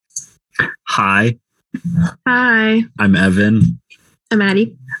Hi, Hi, I'm Evan, I'm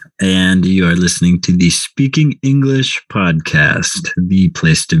Addie. and you are listening to the Speaking English podcast, the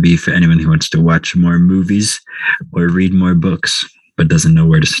place to be for anyone who wants to watch more movies or read more books but doesn't know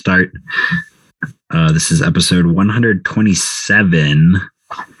where to start. This is episode 127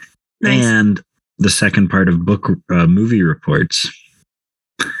 Nice. and the second part of movie reports,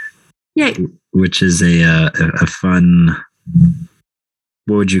 Yay. which is a fun,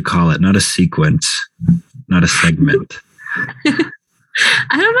 what would you call it? Not a sequence, not a segment. I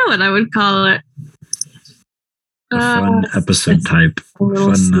don't know what I would call it. A fun episode type. A little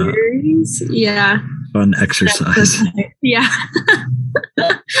Fun, series. Yeah. Fun exercise. Yeah.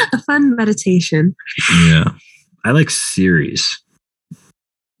 A fun meditation. Yeah. I like series.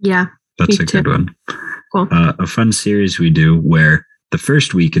 Yeah. That's Me a good too. one. Cool. A fun series we do where the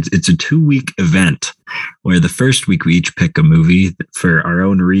first week, it's a 2-week event where the first week we each pick a movie for our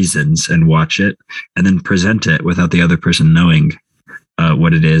own reasons and watch it and then present it without the other person knowing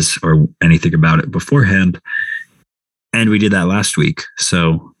what it is or anything about it beforehand. And we did that last week.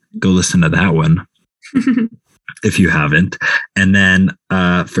 So go listen to that one if you haven't. And then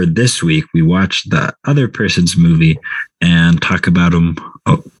for this week, we watched the other person's movie and talk about them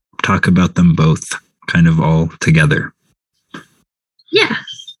both kind of all together. Yeah.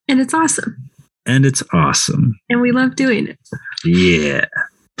 And it's awesome. And it's awesome. And we love doing it. Yeah.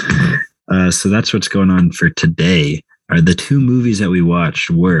 So that's what's going on for today. The two movies that we watched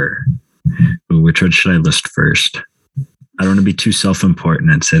were, which one should I list first? I don't want to be too self-important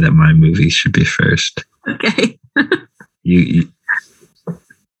and say that my movie should be first. Okay. You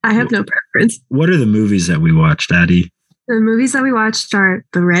I have no preference. What are the movies that we watched, Addie? The movies that we watched are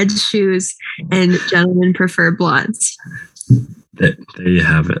The Red Shoes and Gentlemen Prefer Blondes. There you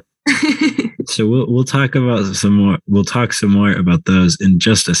have it. So we'll talk about some more. We'll talk some more about those in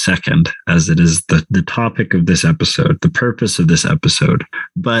just a second, as it is the topic of this episode, the purpose of this episode.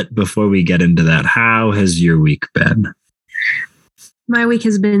 But before we get into that, how has your week been? My week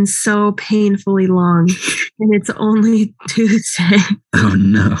has been so painfully long, and it's only Tuesday. Oh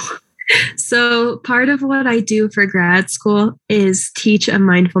no. So part of what I do for grad school is teach a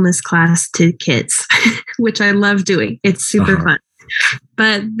mindfulness class to kids, which I love doing. It's super fun.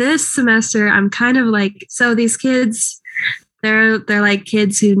 But this semester, I'm kind of like, so these kids, they're like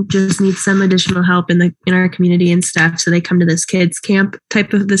kids who just need some additional help in our community and stuff. So they come to this kids camp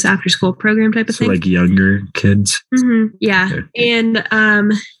type of this after school program type of thing. Like younger kids. Mm-hmm. Yeah. Okay. And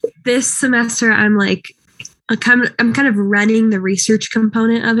this semester, I'm kind of running the research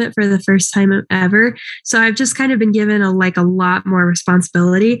component of it for the first time ever. So I've just kind of been given a lot more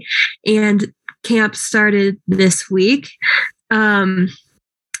responsibility, and camp started this week.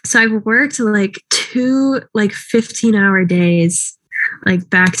 So I've worked two 15-hour days,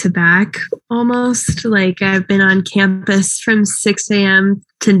 back to back almost. I've been on campus from 6 a.m.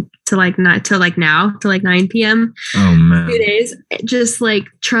 to 9 p.m. Oh man. 2 days, just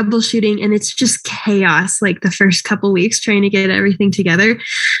troubleshooting, and it's just chaos the first couple weeks trying to get everything together.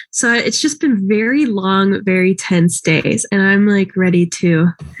 So it's just been very long, very tense days, and I'm ready to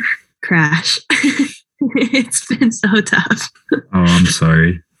crash. It's been so tough. Oh, I'm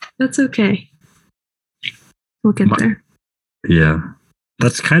sorry. That's okay. We'll get there. Yeah.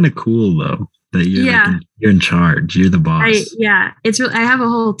 That's kind of cool though. That you're you're in charge. You're the boss. I have a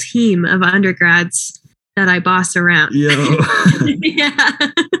whole team of undergrads that I boss around. Yo. Yeah.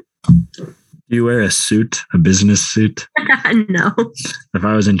 Do you wear a suit, a business suit? No. If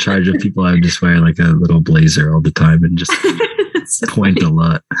I was in charge of people, I would just wear a little blazer all the time and just point a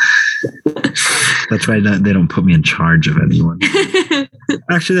lot. That's why they don't put me in charge of anyone.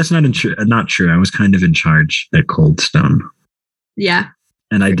 Actually, that's not true. I was kind of in charge at Cold Stone. Yeah.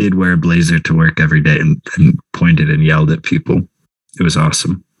 And I did wear a blazer to work every day and pointed and yelled at people. It was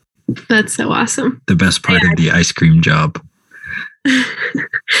awesome. That's so awesome. The best part of the ice cream job.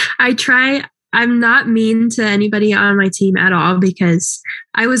 I'm not mean to anybody on my team at all, because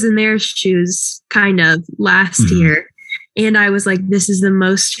I was in their shoes kind of last year. And I was like, this is the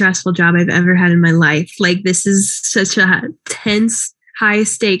most stressful job I've ever had in my life. This is such a tense, high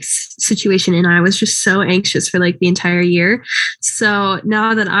stakes situation. And I was just so anxious for the entire year. So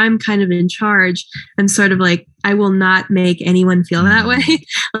now that I'm kind of in charge, I'm sort of I will not make anyone feel that way.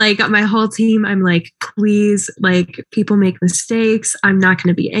 My whole team, I'm please, people make mistakes. I'm not going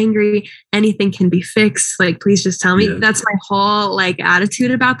to be angry. Anything can be fixed. Please just tell me. Yeah. That's my whole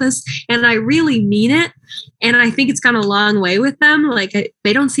attitude about this. And I really mean it. And I think it's gone a long way with them.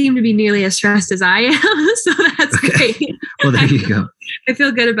 They don't seem to be nearly as stressed as I am. So that's great. Well, there you go. I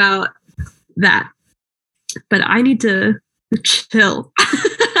feel good about that. But I need to chill.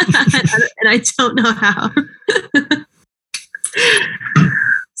 and I don't know how.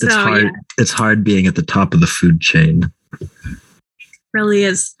 It's hard. Yeah. It's hard being at the top of the food chain. Really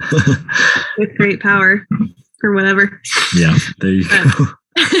is. With great power or whatever. Yeah, there you go.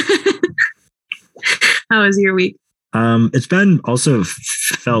 How was your week? It's been also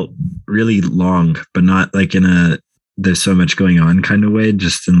felt really long, but not like in a there's so much going on kind of way,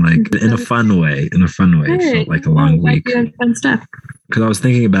 just in like in a fun way. In a fun way. It felt like a long week. Fun stuff. Because I was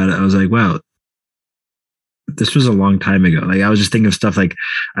thinking about it, I was like, wow, this was a long time ago. Like I was just thinking of stuff like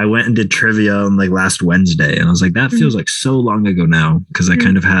I went and did trivia on like last Wednesday, and I was like, that feels like so long ago now, because I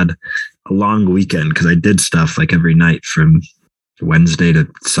kind of had a long weekend because I did stuff like every night from Wednesday to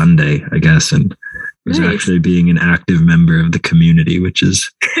Sunday, I guess, and was actually being an active member of the community, which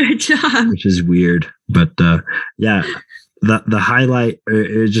is good job. Which is weird, but yeah, the highlight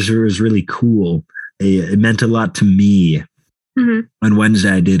it was really cool. It meant a lot to me. On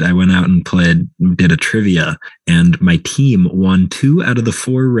Wednesday, I went out and did a trivia, and my team won 2 out of the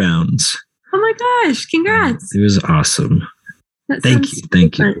 4 rounds. Oh my gosh! Congrats! It was awesome. Thank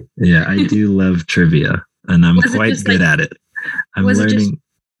you. Yeah, I do love trivia, and I'm quite good at it. I'm learning.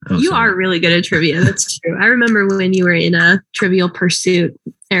 You are really good at trivia. That's true. I remember when you were in a Trivial Pursuit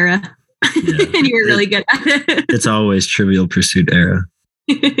era, and you were really good at it. It's always Trivial Pursuit era.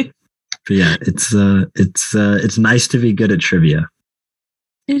 But yeah, it's nice to be good at trivia.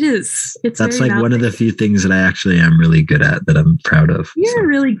 It is. That's like one of the few things that I actually am really good at, that I'm proud of. You're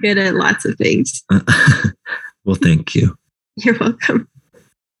really good at lots of things. Well, thank you. You're welcome.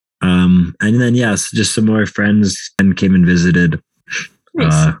 And then yes, just some more friends and came and visited.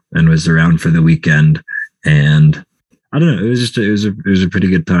 Nice. And was around for the weekend, and I don't know. It was a pretty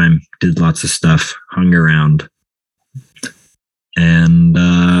good time. Did lots of stuff, hung around, and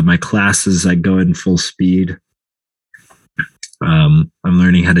my classes I go in full speed. I'm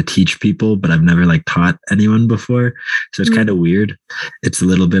learning how to teach people, but I've never like taught anyone before, so it's kind of weird. It's a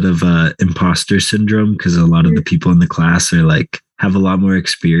little bit of imposter syndrome, because a lot of the people in the class are like have a lot more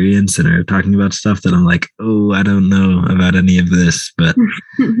experience and are talking about stuff that I'm like, oh, I don't know about any of this, but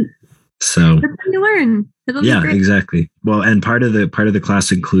so you learn. Yeah, exactly. Well, and part of the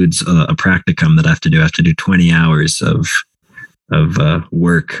class includes a practicum that I have to do. I have to do 20 hours of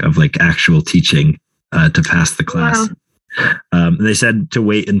work of like actual teaching to pass the class. Wow. They said to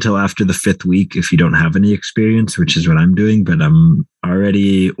wait until after the 5th week if you don't have any experience, which is what I'm doing, but I'm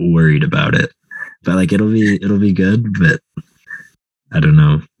already worried about it. But like it'll be good, but I don't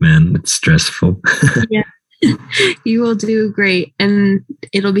know, man. It's stressful. Yeah. You will do great, and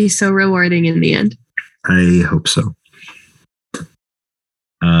it'll be so rewarding in the end. I hope so.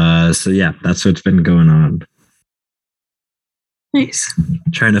 So yeah, that's what's been going on. Nice.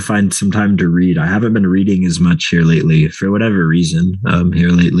 Trying to find some time to read. I haven't been reading as much here lately for whatever reason, here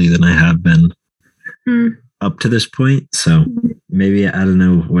lately than I have been up to this point. So maybe, I don't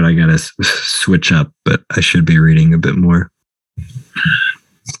know what I got to switch up, but I should be reading a bit more.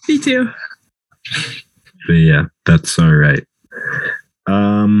 Me too. But yeah, that's all right.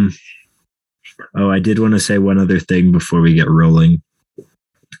 I did want to say one other thing before we get rolling.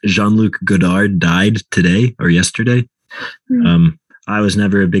 Jean-Luc Godard died today or yesterday. I was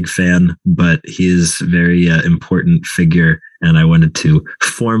never a big fan, but he is a very important figure, and I wanted to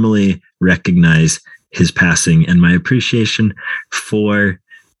formally recognize his passing and my appreciation for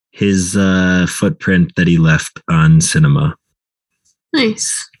his footprint that he left on cinema.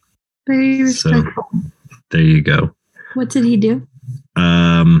 Nice. Very respectful. So, there you go. What did he do?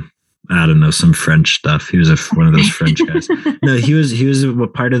 I don't know, some French stuff. He was one of those French guys. No, he was a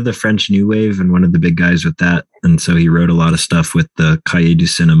part of the French New Wave and one of the big guys with that. And so he wrote a lot of stuff with the Cahiers du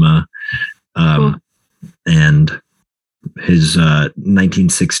Cinema. Cool. And his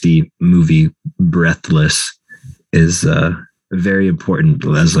 1960 movie Breathless is very important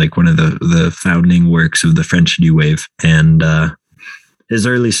as like one of the founding works of the French New Wave. And his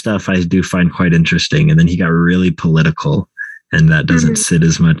early stuff I do find quite interesting. And then he got really political, and that doesn't sit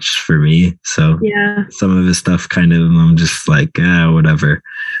as much for me. So yeah, some of his stuff kind of, I'm just like, whatever.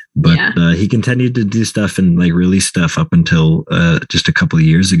 But he continued to do stuff and like release stuff up until just a couple of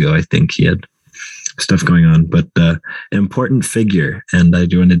years ago. I think he had stuff going on, but important figure. And I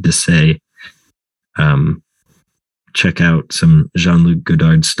wanted to say, check out some Jean-Luc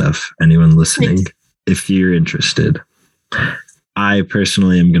Godard stuff. Anyone listening, if you're interested. I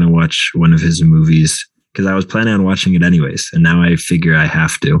personally am going to watch one of his movies, because I was planning on watching it anyways, and now I figure I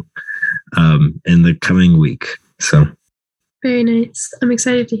have to in the coming week. So very nice. I'm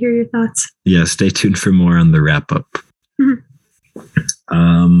excited to hear your thoughts. Yeah, stay tuned for more on the wrap up.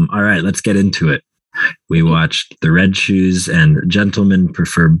 All right, let's get into it. We watched The Red Shoes and Gentlemen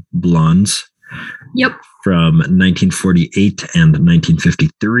Prefer Blondes. Yep. From 1948 and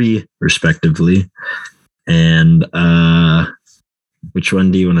 1953, respectively. And which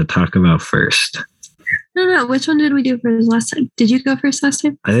one do you want to talk about first? No. Which one did we do first last time? Did you go first last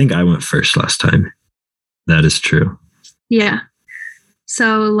time? I think I went first last time. That is true. Yeah.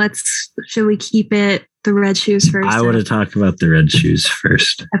 So should we keep it The Red Shoes first? I want to talk about The Red Shoes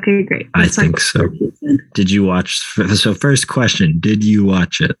first. Okay, great. I think so. Did you watch? So first question, did you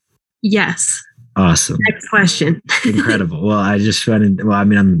watch it? Yes. Awesome. Next question. Incredible. Well, I just wanted,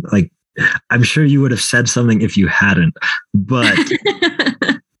 I'm sure you would have said something if you hadn't, but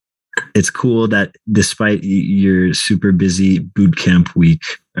it's cool that despite your super busy boot camp week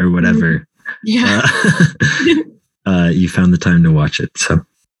or whatever, yeah, you found the time to watch it. So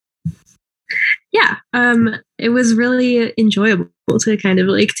yeah, it was really enjoyable to kind of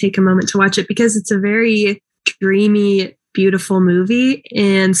like take a moment to watch it because it's a very dreamy, beautiful movie.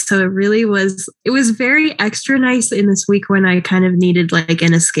 And so it was very extra nice in this week when I kind of needed like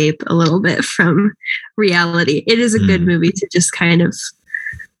an escape a little bit from reality. It is a good movie to just kind of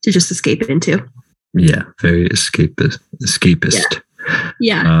escape into. Yeah, very escapist.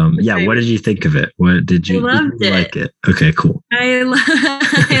 Yeah. What did you think of it? What did you like it? Okay, cool. I liked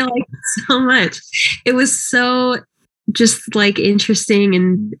it so much. It was so just like interesting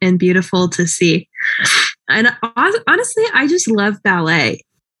and beautiful to see. And honestly, I just love ballet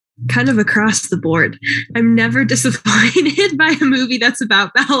kind of across the board. I'm never disappointed by a movie that's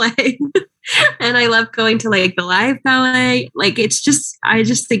about ballet. And I love going to like the live ballet. Like I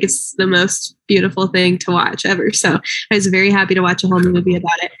just think it's the most beautiful thing to watch ever. So I was very happy to watch a whole movie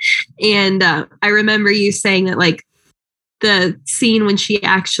about it. And I remember you saying that like the scene when she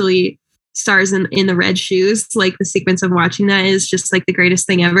actually stars in The Red Shoes, like the sequence of watching that is just like the greatest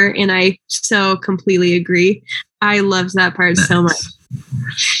thing ever. And I so completely agree. I loved that part so much.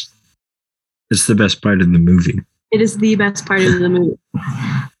 It's the best part of the movie. It is the best part of the movie.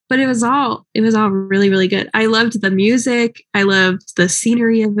 But it was all really, really good. I loved the music. I loved the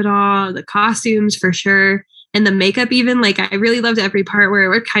scenery of it all, the costumes for sure. And the makeup even, like I really loved every part where it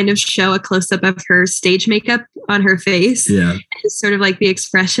would kind of show a close-up of her stage makeup on her face. Yeah. It's sort of like the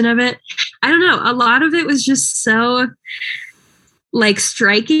expression of it. I don't know. A lot of it was just so like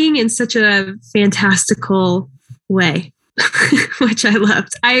striking in such a fantastical way, which I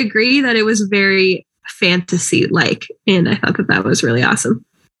loved. I agree that it was very fantasy-like, and I thought that was really awesome.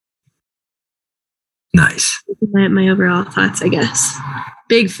 Nice. My overall thoughts, I guess.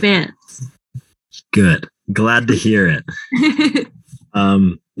 Big fan. Good. Glad to hear it.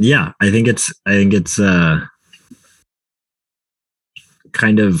 I think it's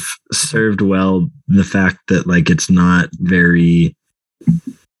kind of served well the fact that like it's not very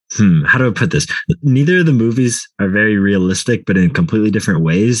how do I put this? Neither of the movies are very realistic, but in completely different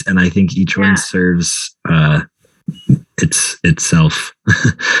ways. And I think each one serves itself.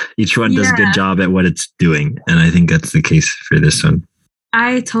 Each one does a good job at what it's doing. And I think that's the case for this one.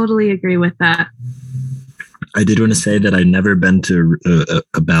 I totally agree with that. I did want to say that I've never been to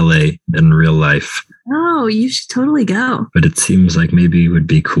a ballet in real life. Oh, you should totally go. But it seems like maybe it would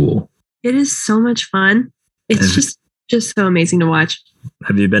be cool. It is so much fun. It's just so amazing to watch.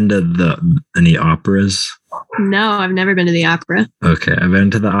 Have you been to any operas? No, I've never been to the opera. Okay, I've been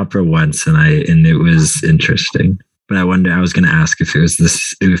to the opera once, and it was interesting. But I was going to ask if it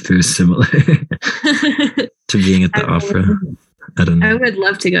was similar to being at the opera. I don't know. I would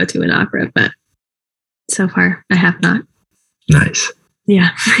love to go to an opera, but so far I have not. Nice.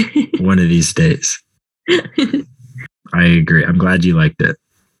 Yeah. One of these days. I agree. I'm glad you liked it.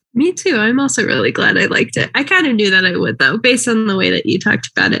 Me too. I'm also really glad I liked it. I kind of knew that I would, though, based on the way that you talked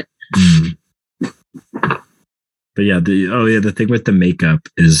about it. But yeah, the thing with the makeup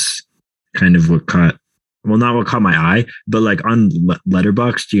is kind of not what caught my eye, but like on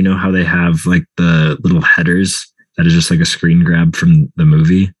Letterboxd, do you know how they have like the little headers that is just like a screen grab from the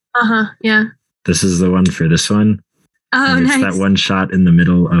movie? Yeah. This is the one for this one. Oh, and it's nice. that one shot in the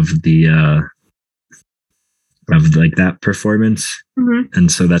middle of the of like that performance. Mm-hmm.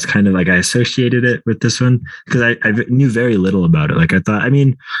 And so that's kind of like I associated it with this one because I knew very little about it. Like I thought,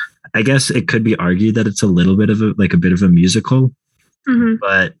 I guess it could be argued that it's a little bit of a bit of a musical,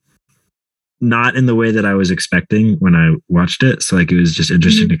 but not in the way that I was expecting when I watched it. So like it was just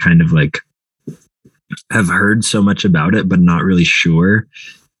interesting to kind of like have heard so much about it, but not really sure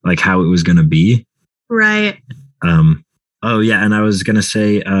like how it was going to be. Right. Oh yeah. And I was going to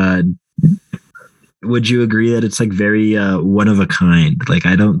say, would you agree that it's like very one of a kind? Like,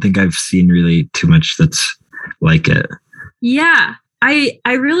 I don't think I've seen really too much that's like it. Yeah. I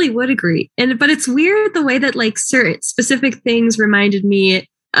really would agree. But it's weird the way that like certain specific things reminded me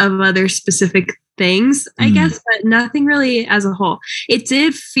of other specific things, I guess, but nothing really as a whole. It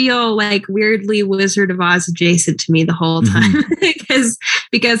did feel like weirdly Wizard of Oz adjacent to me the whole time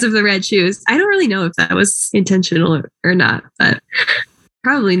because of the red shoes. I don't really know if that was intentional or not, but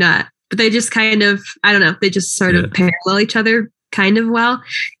probably not. But they just kind of, I don't know, they just sort of parallel each other kind of well.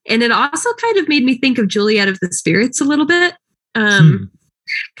 And it also kind of made me think of Juliet of the Spirits a little bit.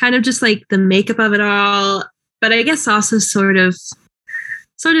 Kind of just like the makeup of it all, but I guess also sort of,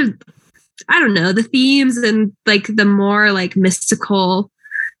 I don't know, the themes and like the more like mystical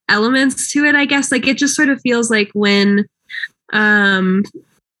elements to it, I guess. Like it just sort of feels like when,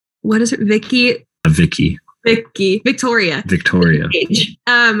 what is it? Victoria.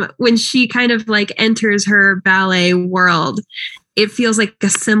 When she kind of like enters her ballet world, it feels like a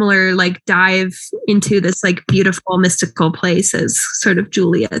similar like dive into this like beautiful mystical place as sort of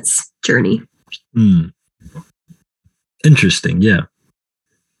Juliet's journey. Interesting. Yeah.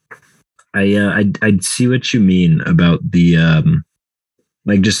 I see what you mean about the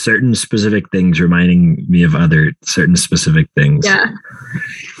like just certain specific things reminding me of other certain specific things. Yeah.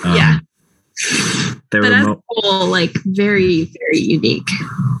 But as a whole, like very, very unique.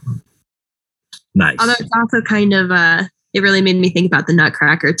 Nice. Although it's also kind of it really made me think about the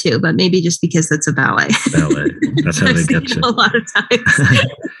Nutcracker too, but maybe just because it's a ballet. That's how they get you. A lot of times.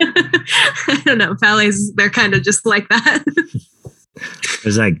 I don't know. Ballets, they're kind of just like that.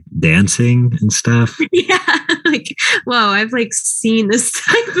 There's like dancing and stuff. Yeah. Like, whoa, I've like seen this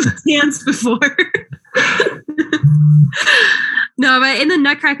type of dance before. No, but in the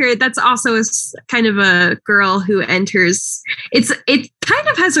Nutcracker, that's also kind of a girl who enters. It kind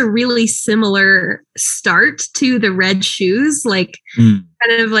of has a really similar start to the Red Shoes, like kind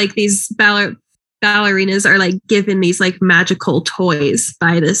of like these ballerinas are like given these like magical toys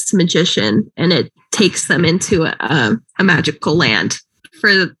by this magician, and it takes them into a magical land.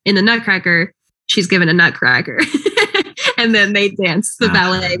 In the Nutcracker, she's given a nutcracker. And then they dance the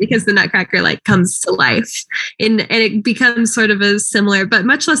ballet because the Nutcracker like comes to life, and it becomes sort of a similar but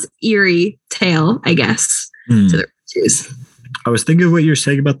much less eerie tale, I guess, to the Red Shoes. I was thinking of what you're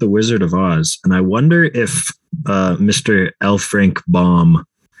saying about the Wizard of Oz, and I wonder if Mr. L. Frank Baum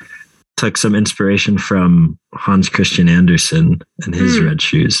took some inspiration from Hans Christian Andersen and his Red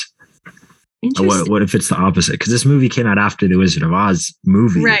Shoes. What if it's the opposite? Because this movie came out after the Wizard of Oz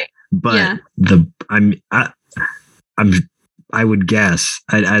movie, right? But I would guess,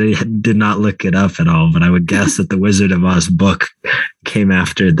 I did not look it up at all, but I would guess that the Wizard of Oz book came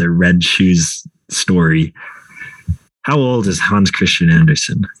after the Red Shoes story. How old is Hans Christian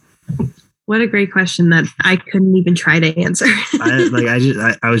Andersen? What a great question that I couldn't even try to answer.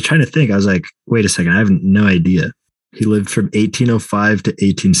 I was trying to think. I was like, wait a second, I have no idea. He lived from 1805 to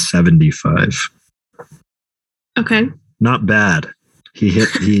 1875. Okay. Not bad. He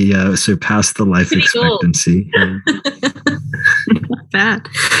surpassed the life expectancy. Yeah. Not bad.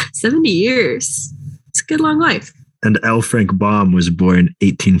 70 years. It's a good long life. And L. Frank Baum was born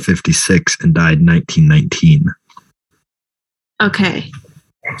 1856 and died 1919. Okay.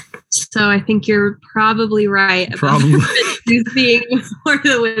 So I think you're probably right about being before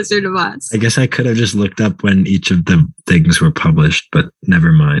the Wizard of Oz. I guess I could have just looked up when each of the things were published, but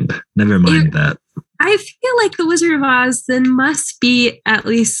never mind. Never mind that. I feel like the Wizard of Oz then must be at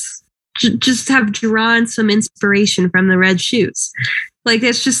least just have drawn some inspiration from the Red Shoes. Like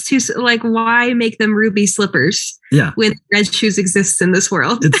it's just too, like, why make them ruby slippers? Yeah. When Red Shoes exists in this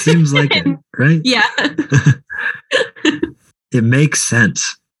world. It seems like it, right? Yeah. It makes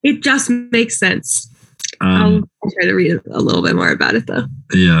sense. It just makes sense. I'll try to read a little bit more about it though.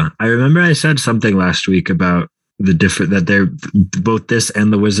 Yeah. I remember I said something last week about that they're both this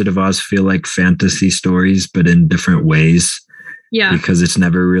and the Wizard of Oz feel like fantasy stories, but in different ways. Yeah. Because it's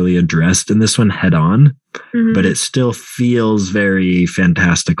never really addressed in this one head on, but it still feels very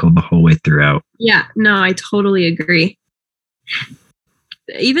fantastical the whole way throughout. Yeah, no, I totally agree.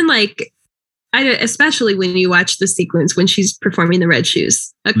 Even like, especially when you watch the sequence when she's performing the Red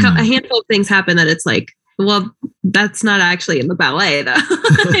Shoes, a handful of things happen that it's like, well, that's not actually in the ballet though.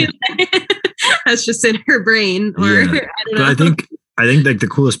 That's just in her brain, or I don't know. But I think like the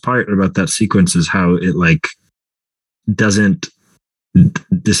coolest part about that sequence is how it like doesn't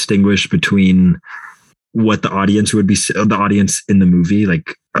distinguish between what the audience would be, the audience in the movie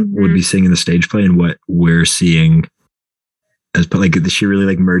like would be seeing in the stage play, and what we're seeing as, but like she really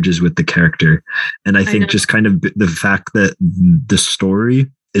like merges with the character. And I think just kind of the fact that the story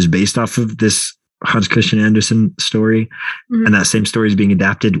is based off of this Hans Christian Andersen story, and that same story is being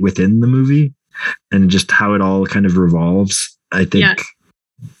adapted within the movie, and just how it all kind of revolves I think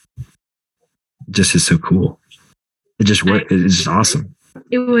just is so cool. It just worked. It's just awesome.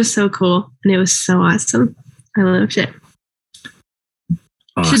 It was so cool, and it was so awesome. I loved it.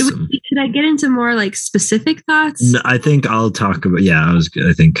 Awesome. Should I get into more like specific thoughts? No, I think I'll talk about. Yeah,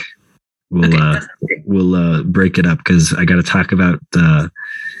 I think we'll break it up because I got to talk about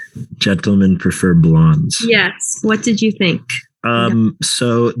Gentlemen Prefer Blondes. Yes. What did you think?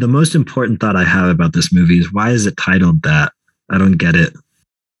 So the most important thought I have about this movie is why is it titled that? I don't get it.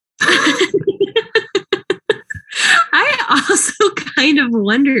 I also kind of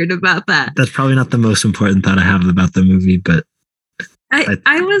wondered about that. That's probably not the most important thought I have about the movie, but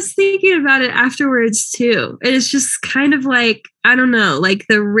I was thinking about it afterwards too. It's just kind of like, I don't know, like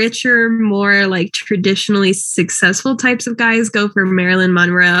the richer, more like traditionally successful types of guys go for Marilyn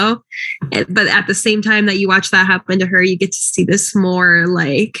Monroe. But at the same time that you watch that happen to her, you get to see this more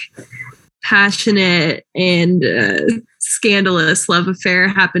like passionate and scandalous love affair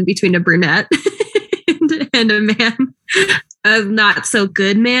happen between a brunette and a man, a not so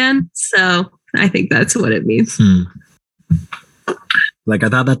good man. So I think that's what it means. Like I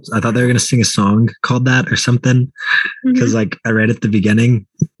thought they were gonna sing a song called that or something, because like I read at the beginning,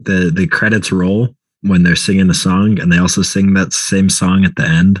 the credits roll when they're singing the song, and they also sing that same song at the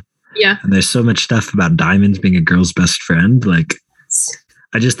end. Yeah, and there's so much stuff about diamonds being a girl's best friend. Like,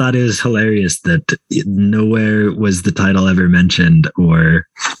 I just thought it was hilarious that nowhere was the title ever mentioned, or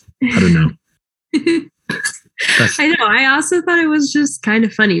I don't know. I know. I also thought it was just kind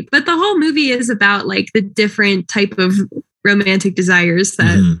of funny, but the whole movie is about like the different type of romantic desires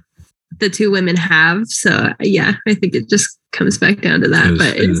that the two women have. So yeah, I think it just comes back down to that.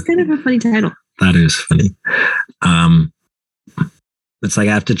 But it's kind of a funny title. That is funny. It's like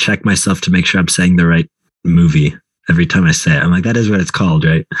I have to check myself to make sure I'm saying the right movie every time I say it. I'm like, that is what it's called,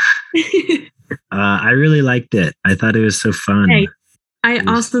 right? I really liked it. I thought it was so fun. Hey, I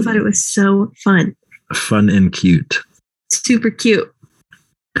also thought it was so fun. Fun and cute. Super cute.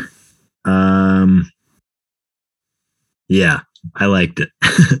 Yeah, I liked it.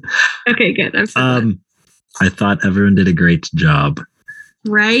 Okay, good. I'm so glad. I thought everyone did a great job.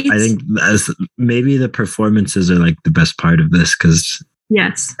 Right? I think maybe the performances are like the best part of this, because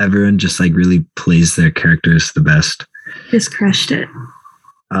yes, everyone just like really plays their characters the best. Just crushed it.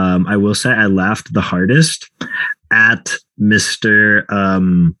 I will say I laughed the hardest at Mr.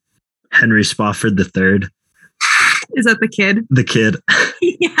 Henry Spofford III. Is that the kid? The kid.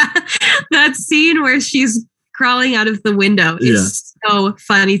 Yeah. That scene where she's crawling out of the window is so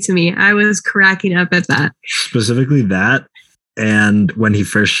funny to me. I was cracking up at that. Specifically that. And when he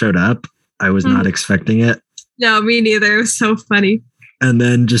first showed up, I was not expecting it. No, me neither. It was so funny. And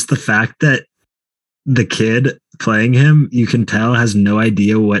then just the fact that the kid playing him, you can tell, has no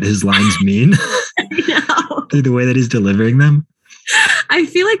idea what his lines mean. I know. Through the way that he's delivering them. I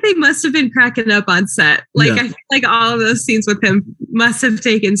feel like they must have been cracking up on set. Like, I feel like all of those scenes with him must have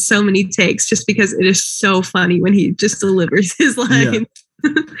taken so many takes just because it is so funny when he just delivers his lines.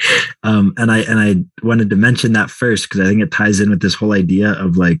 Yeah. And I wanted to mention that first because I think it ties in with this whole idea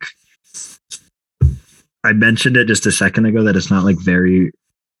of like, I mentioned it just a second ago that it's not like very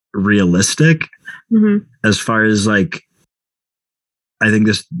realistic as far as like, I think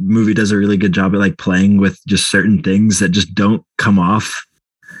this movie does a really good job at like playing with just certain things that just don't come off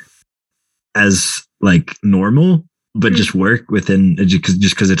as like normal, but just work within just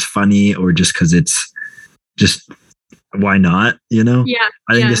because it's funny or just because it's just why not, you know? Yeah.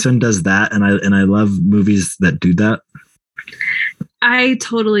 I think this one does that. And I love movies that do that. I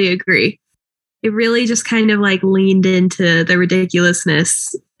totally agree. It really just kind of like leaned into the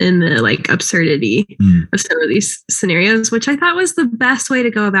ridiculousness and the like absurdity of some of these scenarios, which I thought was the best way to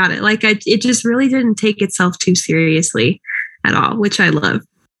go about it. Like it just really didn't take itself too seriously at all, which I love.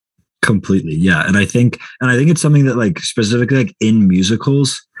 Completely. Yeah. And I think it's something that like specifically like in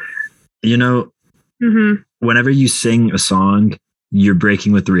musicals, you know, whenever you sing a song, you're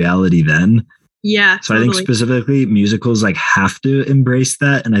breaking with reality then. Yeah. So totally. I think specifically musicals like have to embrace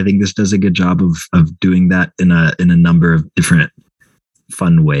that. And I think this does a good job of doing that in a number of different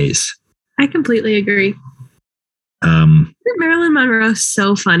fun ways. I completely agree. Marilyn Monroe is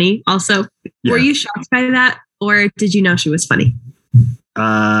so funny. Also, were you shocked by that, or did you know she was funny?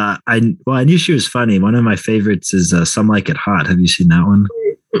 I knew she was funny. One of my favorites is Some Like It Hot. Have you seen that one?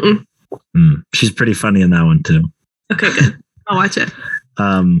 She's pretty funny in that one too. Okay, good. I'll watch it.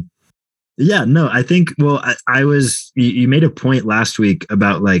 Yeah, no, I think, I was, you made a point last week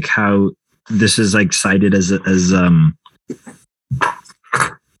about like how this is like cited as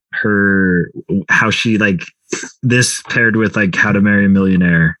how she like this paired with like How to Marry a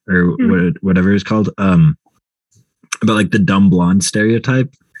Millionaire or whatever it's called. about like the dumb blonde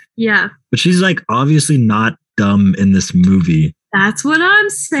stereotype. Yeah. But she's like obviously not dumb in this movie. That's what I'm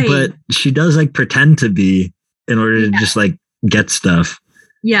saying. But she does like pretend to be in order to just like get stuff.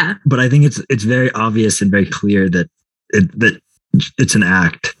 Yeah. But I think it's very obvious and very clear that it's an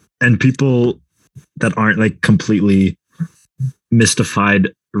act, and people that aren't like completely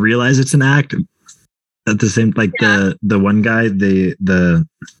mystified realize it's an act. At the same, like the one guy, the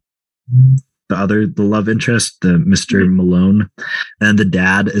love interest, the Mr. Malone, and the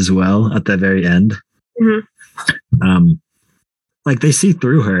dad as well at the very end. Mm-hmm. Like they see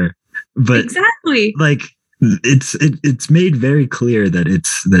through her, but exactly, like it's made very clear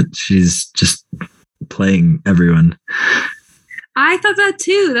that she's just playing everyone. I thought that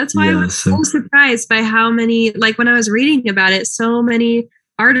too. That's why I was so surprised by how many, like when I was reading about it, so many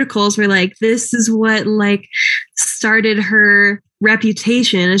articles were like, this is what like started her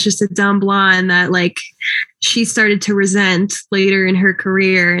reputation as just a dumb blonde that like she started to resent later in her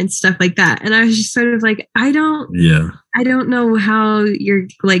career and stuff like that. And I was just sort of like, I don't know how you're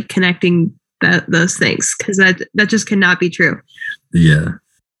like connecting those things, because that just cannot be true. Yeah,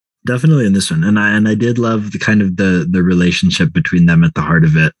 definitely in this one. And I did love the kind of the relationship between them at the heart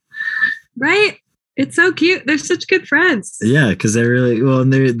of it. Right. It's so cute. They're such good friends. Yeah, because they're really well.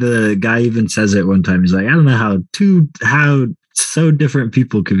 And the guy even says it one time. He's like, I don't know how so different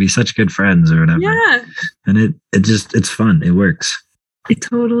people could be such good friends or whatever. Yeah. And it's fun. It works. It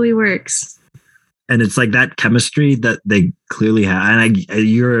totally works. And it's like that chemistry that they clearly have.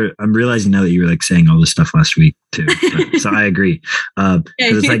 And I'm realizing now that you were like saying all this stuff last week too. So I agree. Because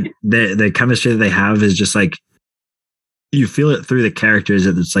it's like the chemistry that they have is just like, you feel it through the characters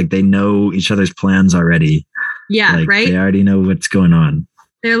that it's like they know each other's plans already. Yeah, like, right? They already know what's going on.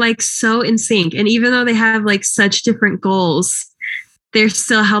 They're like so in sync. And even though they have like such different goals, they're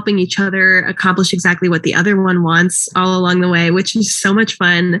still helping each other accomplish exactly what the other one wants all along the way, which is so much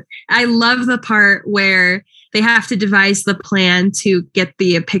fun. I love the part where they have to devise the plan to get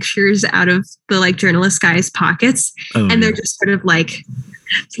the pictures out of the like journalist guy's pockets. And they're just sort of like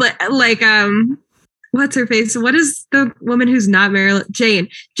what's her face? What is the woman who's not Marilyn? Jane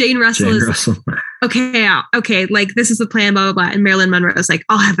Russell is okay. Like this is the plan, blah, blah, blah. And Marilyn Monroe is like,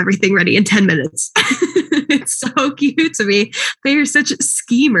 I'll have everything ready in 10 minutes. It's so cute to me. They are such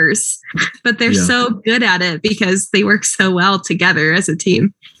schemers, but they're so good at it because they work so well together as a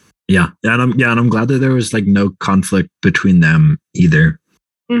team. Yeah. And I'm glad that there was like no conflict between them either.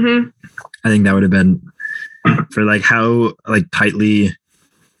 Mm-hmm. I think that would have been for like how like tightly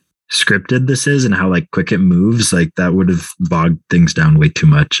scripted this is and how like quick it moves, like that would have bogged things down way too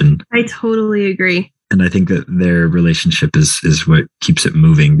much. And I totally agree. And I think that their relationship is what keeps it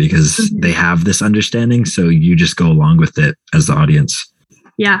moving because they have this understanding. So you just go along with it as the audience.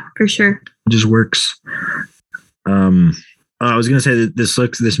 Yeah, for sure. It just works. I was going to say that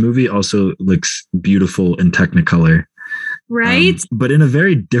this movie also looks beautiful in Technicolor. Right. But in a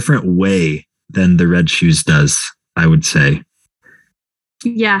very different way than the Red Shoes does, I would say.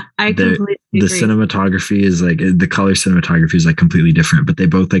 Yeah, I completely agree. The cinematography is like the color cinematography is like completely different, but they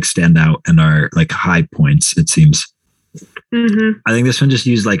both like stand out and are like high points, it seems. Mm-hmm. I think this one just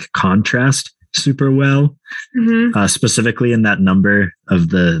used like contrast super well, specifically in that number of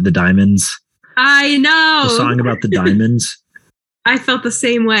the diamonds. I know. The song about the diamonds. I felt the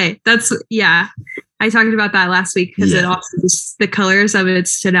same way. I talked about that last week because it also just, the colors of it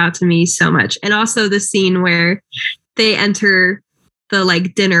stood out to me so much. And also the scene where they enter the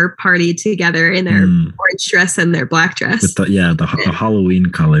like dinner party together in their orange dress and their black dress. With the Halloween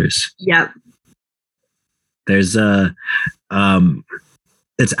colors. Yep. There's it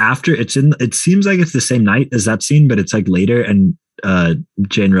seems like it's the same night as that scene, but it's like later and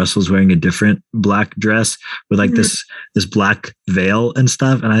Jane Russell's wearing a different black dress with like this black veil and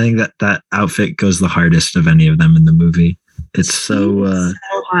stuff. And I think that outfit goes the hardest of any of them in the movie. It's so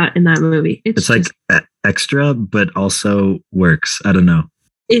hot in that movie. It's like extra, but also works. I don't know.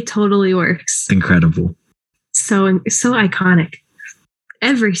 It totally works. Incredible. So iconic.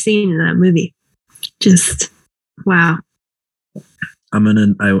 Every scene in that movie. Just wow. I'm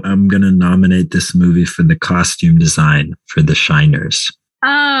gonna nominate this movie for the costume design for The Shiners.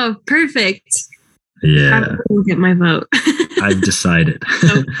 Oh, perfect. Yeah. I will get my vote. I've decided.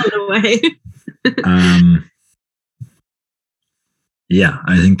 So put away. Yeah,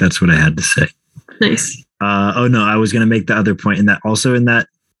 I think that's what I had to say. Nice. I was gonna make the other point in that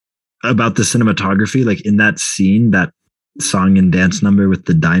about the cinematography, like in that scene, that song and dance number with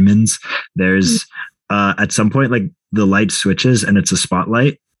the diamonds, there's at some point like the light switches and it's a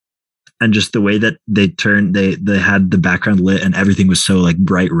spotlight, and just the way that they had the background lit and everything was so like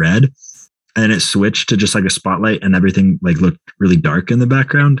bright red, and it switched to just like a spotlight and everything like looked really dark in the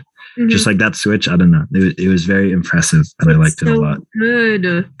background. Just like that switch, I don't know. It was very impressive, and I liked it a lot.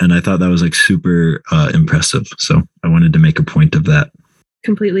 Good. And I thought that was like super impressive. So I wanted to make a point of that.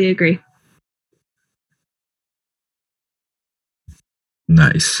 Completely agree.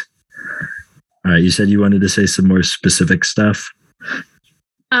 Nice. All right, you said you wanted to say some more specific stuff.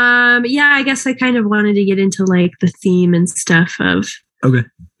 Yeah, I guess I kind of wanted to get into like the theme and stuff of the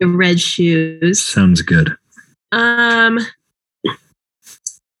red shoes. Sounds good.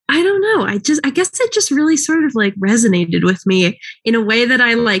 I don't know. I guess it just really sort of like resonated with me in a way that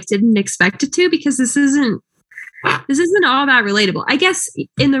I like didn't expect it to, because this isn't all that relatable. I guess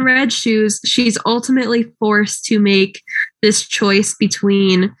in the red shoes, she's ultimately forced to make this choice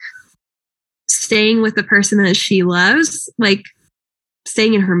between staying with the person that she loves, like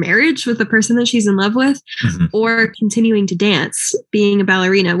staying in her marriage with the person that she's in love with, or continuing to dance, being a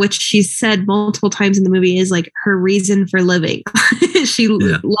ballerina, which she's said multiple times in the movie is like her reason for living. She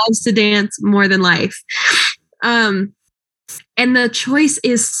loves to dance more than life. And the choice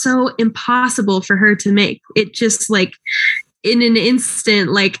is so impossible for her to make. It just like in an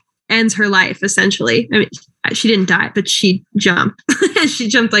instant, like ends her life essentially. I mean, she didn't die, but she jumped. She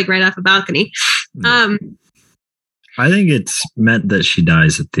jumped like right off a balcony. I think it's meant that she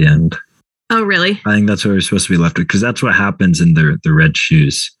dies at the end. Oh, really? I think that's what we're supposed to be left with, because that's what happens in the red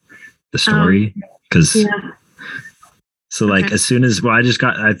shoes, the story. Because so like as soon as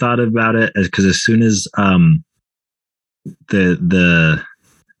I thought about it because as soon as the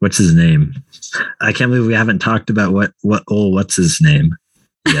what's his name? I can't believe we haven't talked about what's his name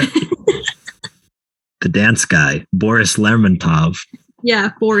yet. The dance guy, Boris Lermontov. Yeah,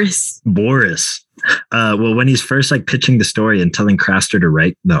 Boris. Well, when he's first like pitching the story and telling Craster to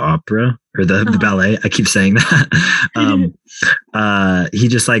write the opera or the ballet, I keep saying that. He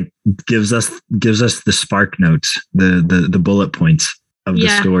just like gives us the spark notes, the bullet points of the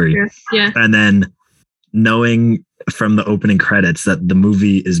story. Sure. Yeah. And then knowing from the opening credits that the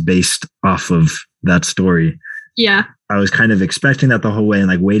movie is based off of that story. Yeah. I was kind of expecting that the whole way and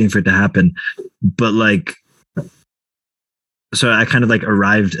like waiting for it to happen. But like, so I kind of like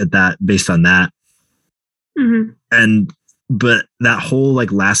arrived at that based on that. But that whole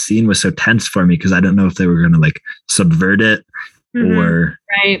like last scene was so tense for me because I don't know if they were going to like subvert it or,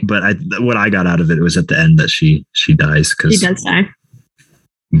 but what I got out of it was at the end that she dies. She does die.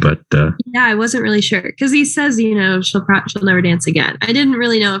 But yeah, I wasn't really sure because he says, she'll never dance again. I didn't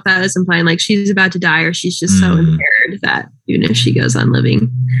really know if that was implying like she's about to die or she's just so impaired that even if she goes on living,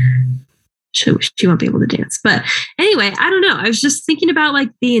 she won't be able to dance. But anyway, I don't know. I was just thinking about like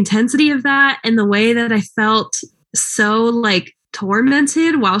the intensity of that and the way that I felt so like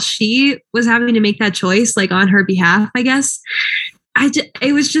tormented while she was having to make that choice, like on her behalf, I guess.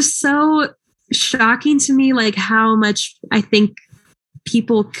 It was just so shocking to me, like how much I think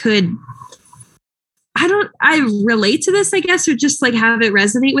people could, I relate to this, I guess, or just like have it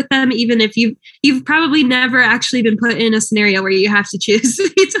resonate with them, even if you've probably never actually been put in a scenario where you have to choose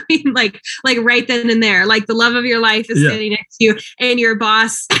between like right then and there, like the love of your life is standing next to you and your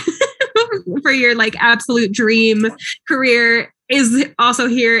boss for your like absolute dream career is also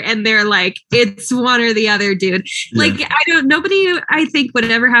here, and they're like, it's one or the other, dude. Like, nobody I think would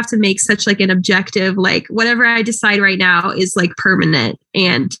ever have to make such like an objective, like whatever I decide right now is like permanent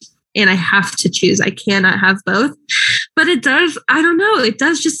and I have to choose. I cannot have both. But it does, I don't know. It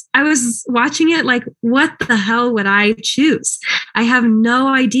does just, I was watching it like, what the hell would I choose? I have no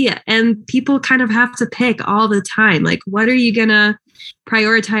idea. And people kind of have to pick all the time. Like, what are you going to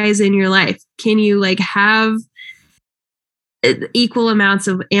prioritize in your life? Can you like have equal amounts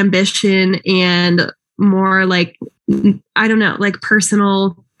of ambition and more like, I don't know, like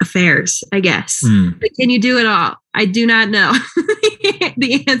personal affairs, I guess. But can you do it all? I do not know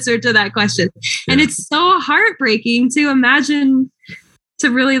the answer to that question. And it's so heartbreaking to imagine, to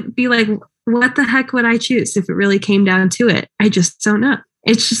really be like, what the heck would I choose if it really came down to it? I just don't know.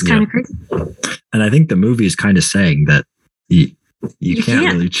 It's just kind of crazy. And I think the movie is kind of saying that you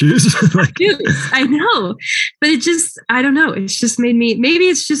can't really choose. Like, I know, but it just, I don't know. It's just made me, maybe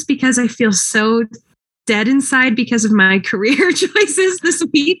it's just because I feel so dead inside because of my career choices this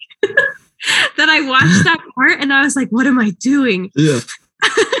week that I watched that part and I was like, what am I doing? Yeah.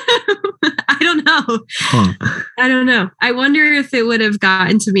 I don't know. I don't know. I wonder if it would have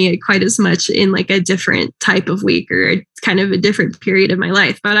gotten to me quite as much in like a different type of week or kind of a different period of my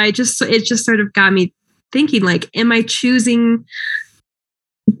life. But it just sort of got me thinking, like, am I choosing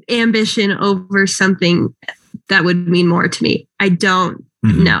ambition over something that would mean more to me? I don't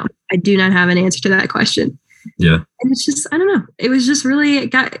know. I do not have an answer to that question. Yeah. And it's just, I don't know. It was just really,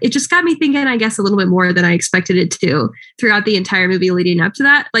 it just got me thinking, I guess, a little bit more than I expected it to throughout the entire movie leading up to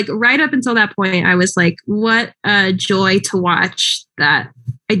that. Like right up until that point, I was like, what a joy to watch that.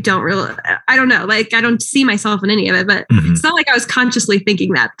 I don't know. Like, I don't see myself in any of it, but it's not like I was consciously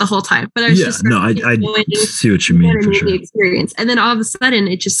thinking that the whole time, but I was just, I see what you mean for sure. The experience. And then all of a sudden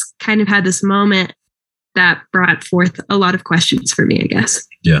it just kind of had this moment that brought forth a lot of questions for me, I guess.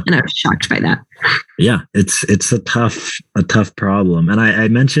 Yeah. And I was shocked by that. Yeah. It's a tough problem. And I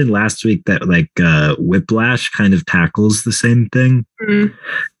mentioned last week that like Whiplash kind of tackles the same thing. Mm-hmm.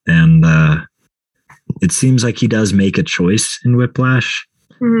 And it seems like he does make a choice in Whiplash.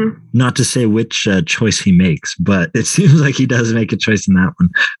 Mm-hmm. Not to say which choice he makes, but it seems like he does make a choice in that one.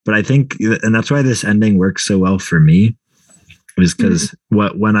 But I think, and that's why this ending works so well for me, is because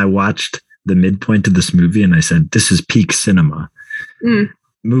when I watched the midpoint of this movie and I said, this is peak cinema.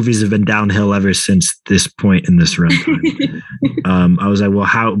 Movies have been downhill ever since this point in this runtime. I was like, well,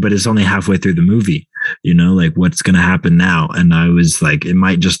 how? But it's only halfway through the movie, like what's going to happen now? And I was like, it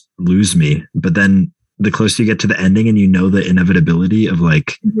might just lose me. But then the closer you get to the ending and the inevitability of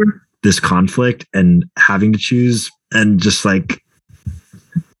like this conflict and having to choose and just like,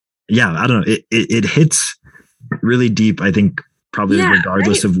 yeah, I don't know. It hits really deep, I think, probably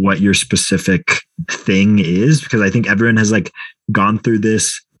regardless of what your specific thing is, because I think everyone has like gone through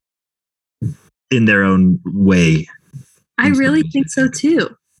this in their own way. I really think so too,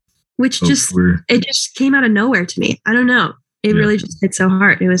 which it just came out of nowhere to me. I don't know. It really just hit so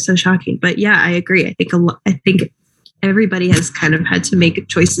hard. It was so shocking. But yeah, I agree. I think everybody has kind of had to make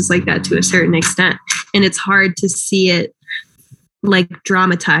choices like that to a certain extent. And it's hard to see it like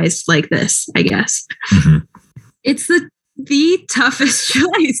dramatized like this, I guess. Mm-hmm. It's the toughest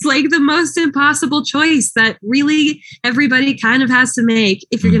choice, like the most impossible choice that really everybody kind of has to make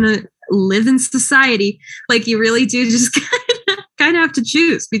if you're going to live in society. Like you really do just kind of have to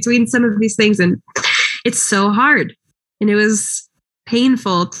choose between some of these things. And it's so hard. And it was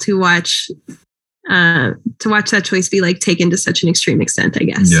painful to watch that choice be like taken to such an extreme extent, I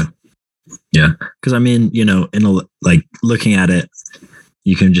guess. Yeah. Yeah. Because I mean, like looking at it,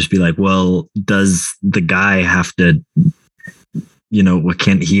 you can just be like, well, does the guy have to, what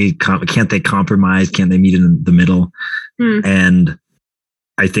can't they compromise? Can't they meet in the middle? And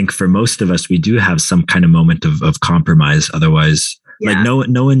I think for most of us, we do have some kind of moment of compromise. Otherwise, like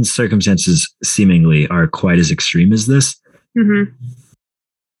no one's circumstances seemingly are quite as extreme as this. Mm-hmm.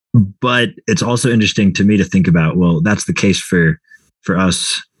 But it's also interesting to me to think about, well, that's the case for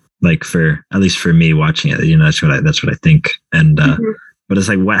us, like at least for me watching it, that's what I think. And, but it's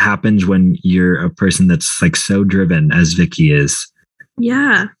like, what happens when you're a person that's like so driven as Vicky is?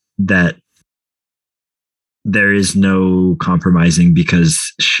 Yeah. That there is no compromising because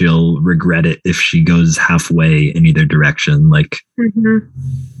she'll regret it if she goes halfway in either direction. Like,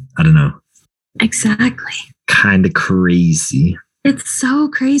 I don't know. Exactly. Kind of crazy. It's so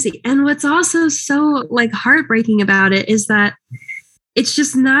crazy. And what's also so like heartbreaking about it is that it's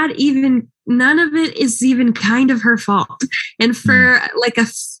just none of it is even kind of her fault. And for like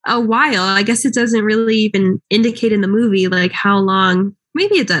a while, I guess it doesn't really even indicate in the movie, like how long,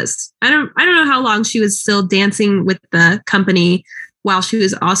 maybe it does. I don't know how long she was still dancing with the company while she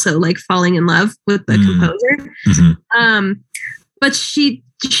was also like falling in love with the composer. Mm-hmm. But she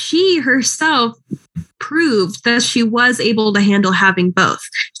herself proved that she was able to handle having both.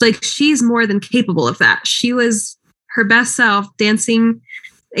 Like she's more than capable of that. She was her best self, dancing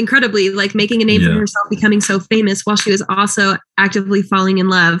incredibly, like making a name for herself, becoming so famous while she was also actively falling in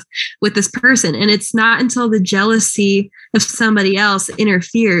love with this person. And it's not until the jealousy of somebody else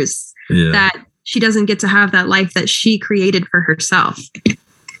interferes that she doesn't get to have that life that she created for herself.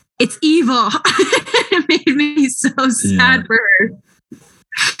 It's evil. It made me so sad for her.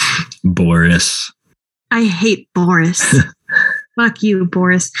 Boris. I hate Boris. Fuck you,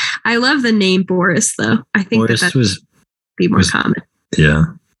 Boris. I love the name Boris, though. I think Boris that was be more common. Yeah.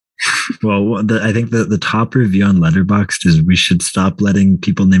 Well, I think the top review on Letterboxd is we should stop letting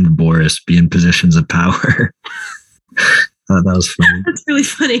people named Boris be in positions of power. That was funny. That's really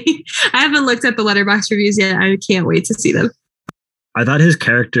funny. I haven't looked at the Letterboxd reviews yet. I can't wait to see them. I thought his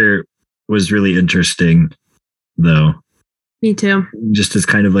character was really interesting, though. Me too. Just as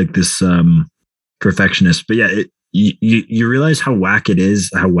kind of like this perfectionist. But yeah, you realize how whack it is,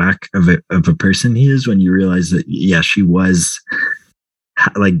 how whack of a person he is when you realize that, she was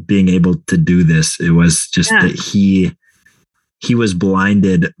like being able to do this. It was just that he was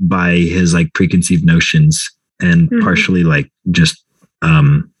blinded by his like preconceived notions and partially like just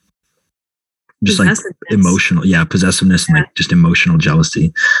like emotional, possessiveness and like just emotional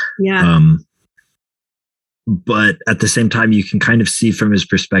jealousy. Yeah. but at the same time, you can kind of see from his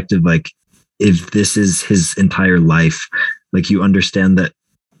perspective, like if this is his entire life, like you understand that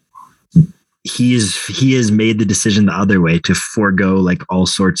he has made the decision the other way to forego like all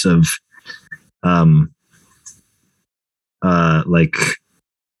sorts of like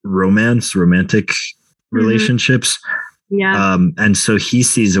romantic relationships. Yeah. And so he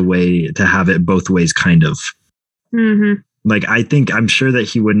sees a way to have it both ways, kind of. Like, I'm sure that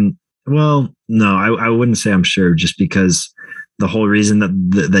he wouldn't. Well, no, I wouldn't say I'm sure, just because the whole reason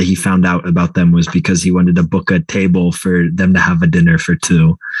that he found out about them was because he wanted to book a table for them to have a dinner for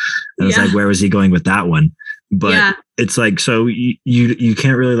two. And I was like, where was he going with that one? But it's like, so you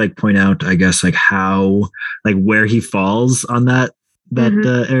can't really like point out, I guess, like how, like where he falls on that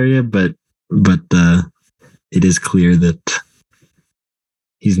area, but it is clear that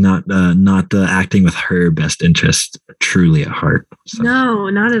he's not acting with her best interest truly at heart. So, no,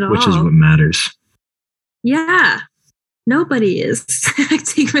 not at all. Which is what matters. Yeah. Nobody is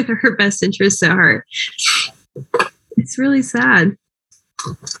acting with her best interest at heart. It's really sad.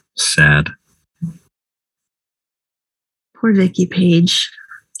 Sad. Poor Vicky Page.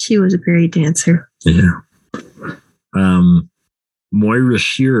 She was a great dancer. Yeah. Moira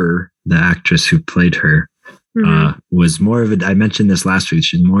Shearer, the actress who played her, was more of I mentioned this last week,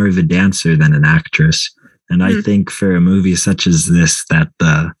 she's more of a dancer than an actress. And I think for a movie such as this, that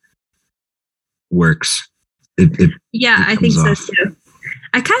works. I think so too.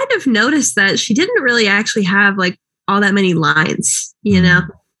 I kind of noticed that she didn't really actually have like all that many lines, you know,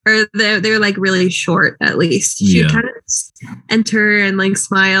 or they're like really short, at least. She kind of enter and like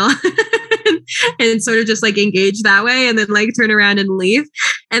smile and sort of just like engage that way and then like turn around and leave.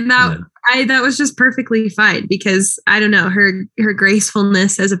 And that was just perfectly fine, because I don't know, her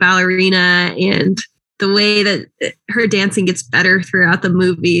gracefulness as a ballerina and the way that her dancing gets better throughout the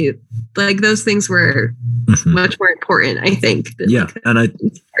movie, like those things were much more important, I think. And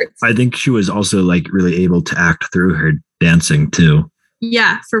I think she was also like really able to act through her dancing too.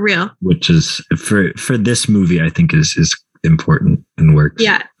 Yeah, for real. Which is for this movie, I think is important and works.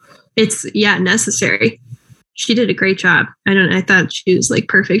 Yeah, it's necessary. She did a great job. I thought she was like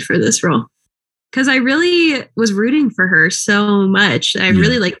perfect for this role, because I really was rooting for her so much. I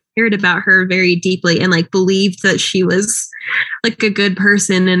really like cared about her very deeply and like believed that she was like a good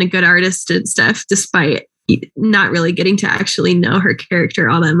person and a good artist and stuff, despite not really getting to actually know her character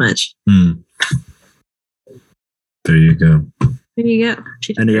all that much. There you go. There you go.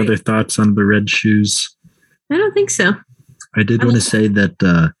 Any other thoughts on the Red Shoes? I don't think so. I did want to say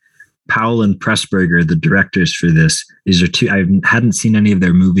that Powell and Pressburger, the directors for this, these are two. I hadn't seen any of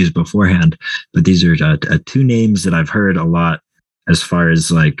their movies beforehand, but these are two names that I've heard a lot as far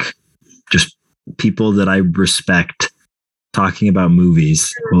as like just people that I respect talking about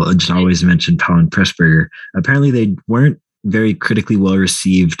movies. Well, I just always mention Powell and Pressburger. Apparently, they weren't very critically well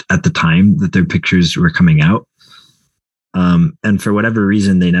received at the time that their pictures were coming out, and for whatever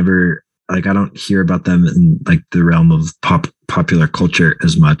reason, they never. Like, I don't hear about them in like the realm of popular culture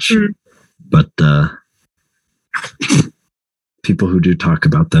as much, but people who do talk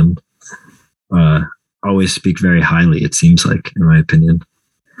about them always speak very highly, it seems like, in my opinion.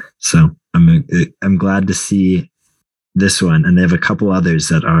 So I'm glad to see this one, and they have a couple others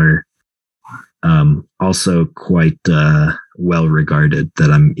that are also quite well regarded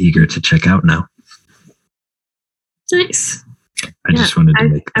that I'm eager to check out now. Nice. I just wanted to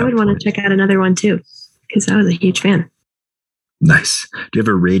make that I would want to check out another one too, because I was a huge fan. Nice. Do you have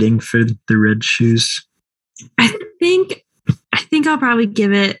a rating for the Red Shoes? I think I'll probably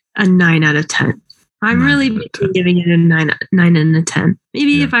give it a 9 out of 10. I'm really giving it a 9 and a 10.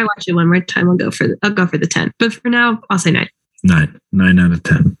 Maybe if I watch it one more time, I'll go for the 10. But for now, I'll say 9. 9 out of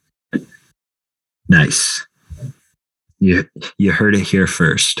 10. Nice. You heard it here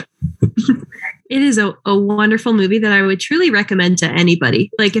first. It is a wonderful movie that I would truly recommend to anybody.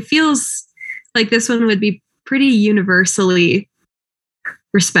 Like, it feels like this one would be pretty universally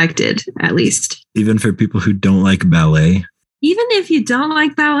respected, at least. Even for people who don't like ballet. Even if you don't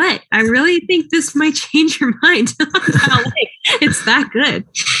like ballet, I really think this might change your mind on ballet. It's that good.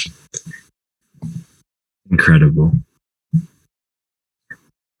 Incredible.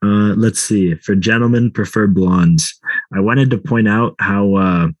 Let's see. For gentlemen prefer blondes, I wanted to point out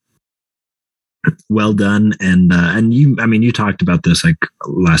how well done and you talked about this like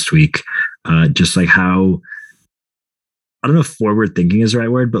last week, just like how, I don't know if forward thinking is the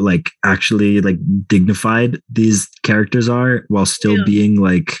right word, but like actually like dignified these characters are while still being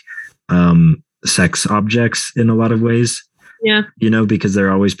like sex objects in a lot of ways. Yeah. You know, because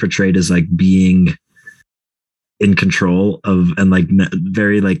they're always portrayed as like being in control of and like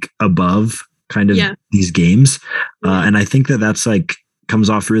very like above kind of these games. And I think that that's like comes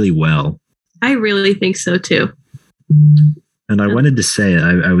off really well. I really think so too. And I wanted to say,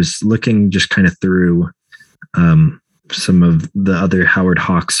 I was looking just kind of through some of the other Howard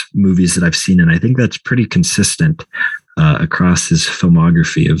Hawks movies that I've seen, and I think that's pretty consistent across his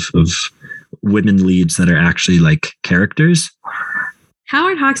filmography of women leads that are actually like characters.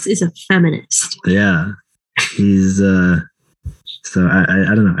 Howard Hawks is a feminist. Yeah, he's so I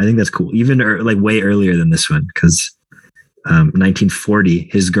don't know. I think that's cool. Even like way earlier than this one, because 1940,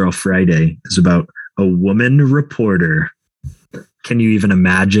 His Girl Friday is about a woman reporter. Can you even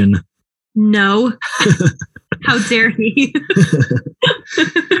imagine? No. How dare he?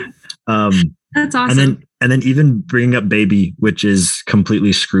 That's awesome. And then even bringing up Baby, which is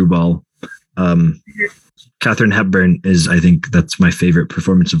completely screwball. Katharine Hepburn is, I think that's my favorite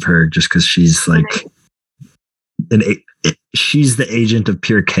performance of her, just because she's like she's the agent of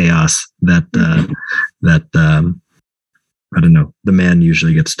pure chaos that I don't know, the man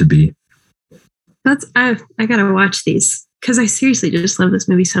usually gets to be. I gotta watch these, because I seriously just love this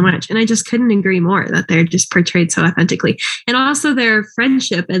movie so much. And I just couldn't agree more that they're just portrayed so authentically. And also their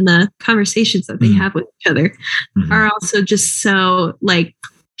friendship and the conversations that they have with each other are also just so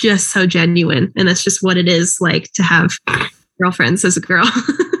genuine. And that's just what it is like to have girlfriends as a girl.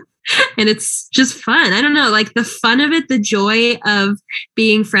 And it's just fun. I don't know, like the fun of it, the joy of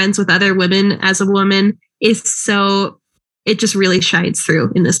being friends with other women as a woman is it just really shines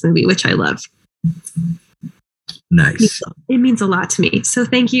through in this movie, which I love. Nice. It means a lot to me. So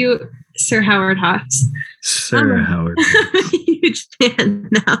thank you, Sir Howard Hawks. Sir Howard. Huge fan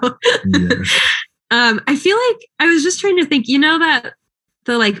now. Yeah. I feel like I was just trying to think, that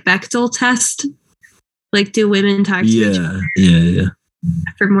the like Bechdel test, like do women talk to each other? Yeah.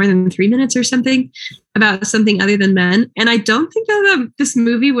 For more than 3 minutes or something about something other than men. And I don't think that this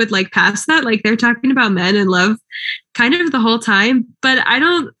movie would like pass that. Like they're talking about men and love kind of the whole time, but I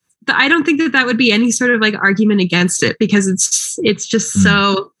don't think that would be any sort of like argument against it, because it's just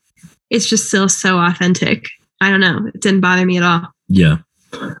so authentic. I don't know. It didn't bother me at all. Yeah.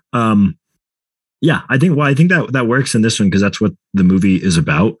 Yeah, I think that works in this one because that's what the movie is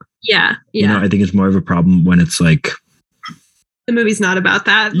about. Yeah. I think it's more of a problem when it's like the movie's not about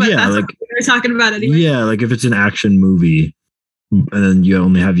that, but that's what we were talking about anyway. Yeah, like if it's an action movie and then you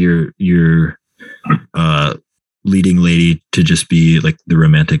only have your leading lady to just be like the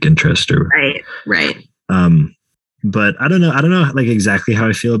romantic interest or right. But I don't know like exactly how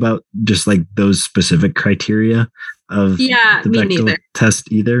I feel about just like those specific criteria of the Bechdel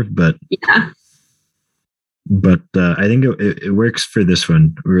test either, but yeah. But I think it works for this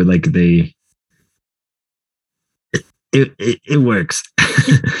one, where like it works.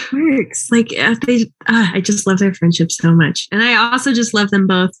 It works. Like I just love their friendship so much, and I also just love them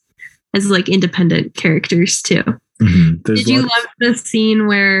both as like independent characters too. Did you love the scene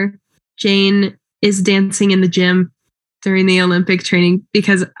where Jane is dancing in the gym during the Olympic training?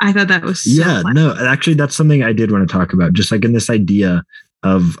 Because I thought that was so fun. No, actually that's something I did want to talk about, just like in this idea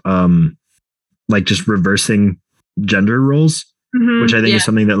of like just reversing gender roles, which I think is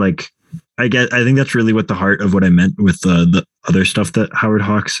something that like I think that's really what the heart of what I meant with the other stuff that Howard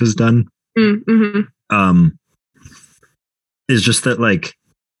Hawks has done. Is just that like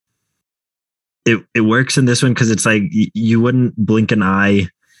it works in this one because it's like you wouldn't blink an eye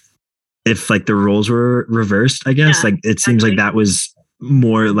if like the roles were reversed, I guess. Like it seems like that was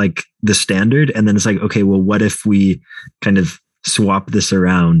more like the standard, and then it's like, okay, well, what if we kind of swap this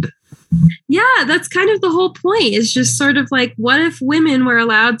around? Yeah, that's kind of the whole point. It's just sort of like, what if women were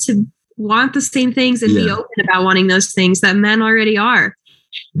allowed to want the same things and be open about wanting those things that men already are?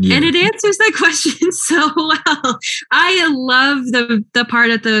 Yeah. And it answers that question so well. I love the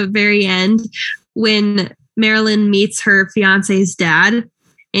part at the very end when Marilyn meets her fiance's dad,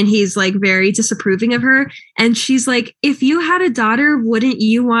 and he's like very disapproving of her. And she's like, if you had a daughter, wouldn't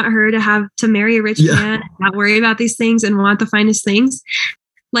you want her to marry a rich man and not worry about these things and want the finest things?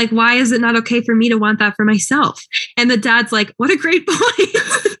 Like, why is it not okay for me to want that for myself? And the dad's like, what a great point.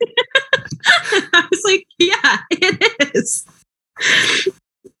 I was like, yeah, it is.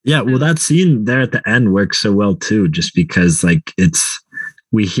 Yeah, well, that scene there at the end works so well too, just because like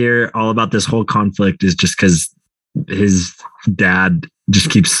we hear all about this whole conflict is just because his dad just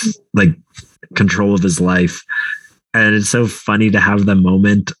keeps like control of his life. And it's so funny to have the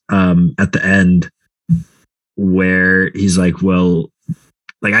moment at the end where he's like, well,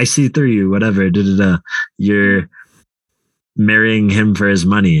 like, I see through you, whatever, you're marrying him for his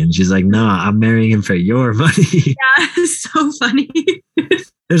money. And she's like, no, I'm marrying him for your money. Yeah, it's so funny.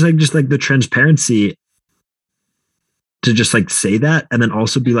 There's like just like the transparency to just like say that, and then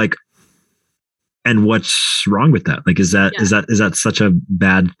also be like, And what's wrong with that? Like, is that such a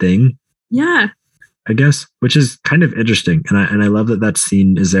bad thing? Yeah. I guess, which is kind of interesting. And I love that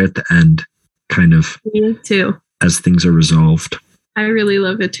scene is there at the end, kind of. Me too. As things are resolved. I really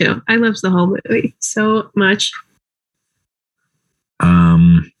love it too. I love the whole movie so much.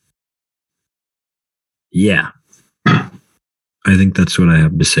 Yeah. I think that's what I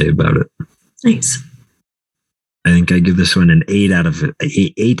have to say about it. Nice. I think I give this one an 8 out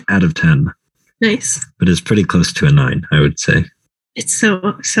of 10. Nice. But it's pretty close to a 9, I would say. It's so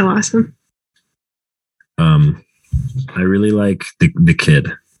awesome. I really like the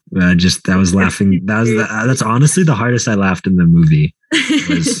kid. I was laughing. That's honestly the hardest I laughed in the movie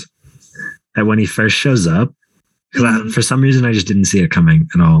was that when he first shows up. Because for some reason I just didn't see it coming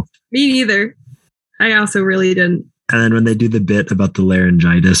at all. Me neither. I also really didn't. And then when they do the bit about the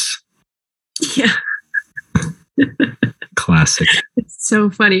laryngitis. Yeah. Classic. It's so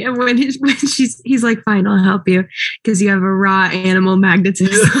funny. And when he's like, fine, I'll help you because you have a raw animal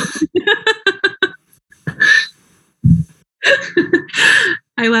magnetism.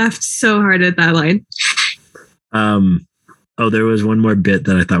 I laughed so hard at that line. There was one more bit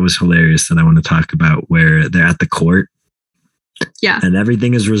that I thought was hilarious that I want to talk about where they're at the court. Yeah. And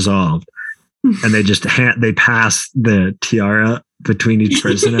everything is resolved. And they just they pass the tiara between each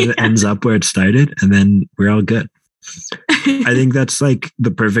person and it ends up where it started. And then we're all good. I think that's like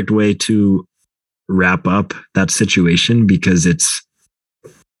the perfect way to wrap up that situation because it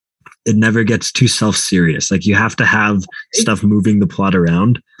never gets too self-serious. Like you have to have stuff moving the plot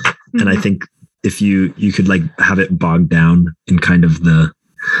around. And I think if you could like have it bogged down in kind of the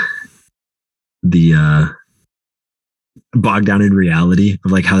bogged down in reality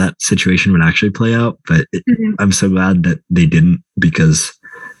of like how that situation would actually play out. But I'm so glad that they didn't because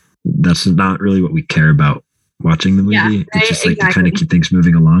that's not really what we care about watching the movie. Yeah, right? It's just like to kind of keep things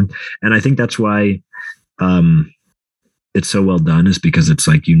moving along. And I think that's why it's so well done is because it's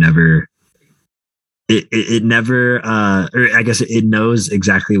like you never it never or I guess it knows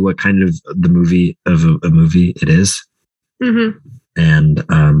exactly what kind of a movie it is. And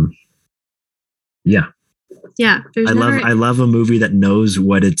yeah, I love a movie that knows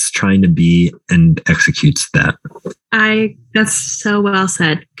what it's trying to be and executes that. That's so well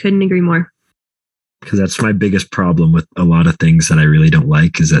said. Couldn't agree more. Because that's my biggest problem with a lot of things that I really don't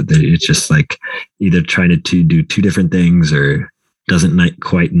like is that it's just like either trying to do two different things or doesn't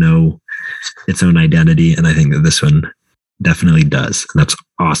quite know its own identity. And I think that this one definitely does. And that's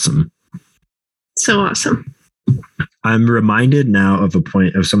awesome. So awesome. I'm reminded now of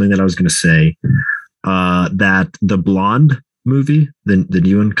something that I was going to say, that the Blonde movie, the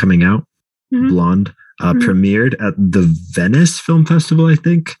new one coming out, Blonde, premiered at the Venice Film Festival, I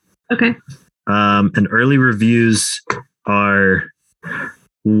think. Okay. And early reviews are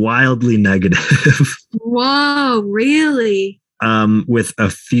wildly negative. Whoa, really? With a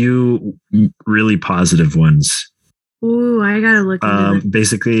few really positive ones. Ooh, I gotta look into this.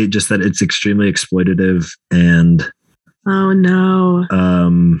 Basically, just that it's extremely exploitative and oh no,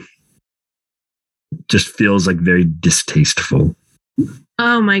 just feels like very distasteful.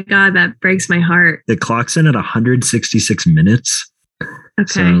 Oh my god, that breaks my heart. It clocks in at 166 minutes. Okay,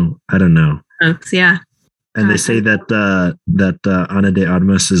 so I don't know. Yeah. And they say that Ana de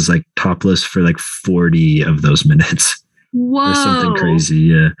Armas is like topless for like 40 of those minutes. Whoa. Or something crazy,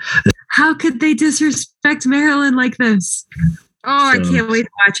 yeah. How could they disrespect Marilyn like this? Oh, I can't wait to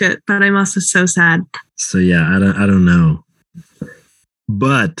watch it, but I'm also so sad. So yeah, I don't know.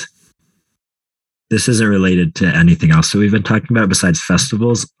 But this isn't related to anything else. So we've been talking about besides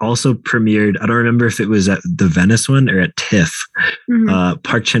festivals. Also premiered, I don't remember if it was at the Venice one or at TIFF,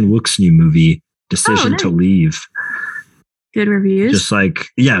 Park Chan-wook's new movie, Decision to Leave. Good reviews. Just like,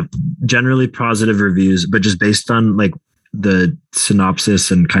 yeah, generally positive reviews, but just based on like the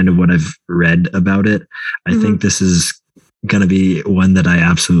synopsis and kind of what I've read about it, I think this is going to be one that I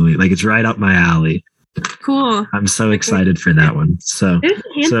absolutely like. It's right up my alley. Cool. I'm so excited for that one. So there's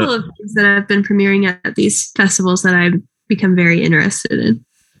a handful of things that have been premiering at these festivals that I've become very interested in.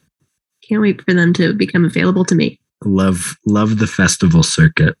 Can't wait for them to become available to me. Love the festival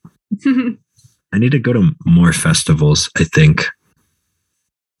circuit. I need to go to more festivals, I think.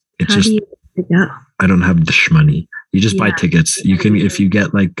 I don't have the shmoney. You just buy tickets. You can, if you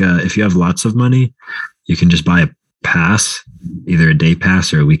get like, if you have lots of money, you can just buy a pass, either a day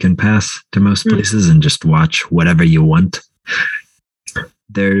pass or a weekend pass to most places and just watch whatever you want.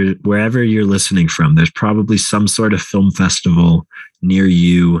 There, wherever you're listening from, there's probably some sort of film festival near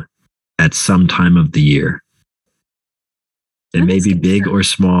you at some time of the year. It may be big or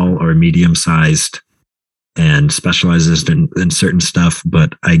small or medium sized and specializes in certain stuff,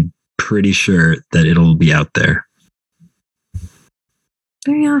 but I'm pretty sure that it'll be out there.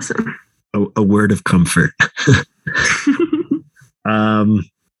 Very awesome. A word of comfort.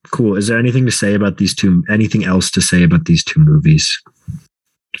 Cool. Is there anything to say about these two? Anything else to say about these two movies?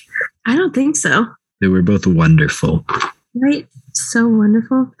 I don't think so. They were both wonderful. Right? So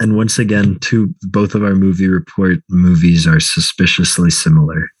wonderful. And once again, both of our movie report movies are suspiciously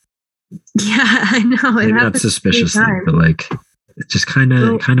similar. Yeah, I know. Maybe not suspiciously, but like it just kind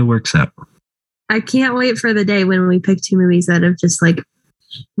of works out. I can't wait for the day when we pick two movies that have just like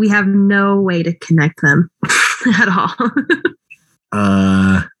we have no way to connect them at all.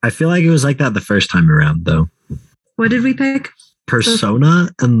 I feel like it was like that the first time around, though. What did we pick? Persona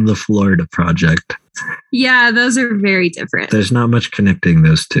and The Florida Project. Yeah, those are very different. There's not much connecting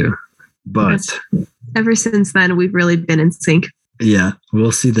those two, but ever since then, we've really been in sync. Yeah,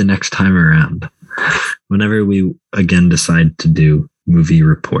 we'll see the next time around. Whenever we again decide to do movie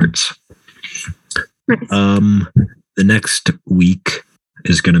reports. Nice. The next week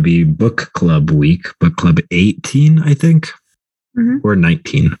is going to be book club week, book club 18, I think, or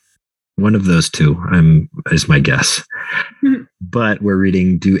 19. One of those two is my guess. Mm-hmm. But we're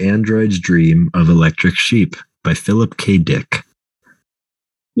reading Do Androids Dream of Electric Sheep by Philip K. Dick.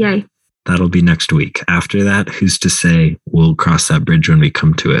 Yay. That'll be next week. After that, who's to say we'll cross that bridge when we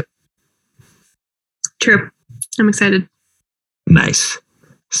come to it? True. I'm excited. Nice.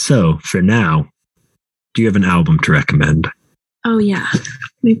 So for now, do you have an album to recommend? Oh, yeah. Let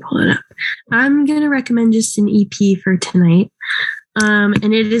me pull it up. I'm going to recommend just an EP for tonight.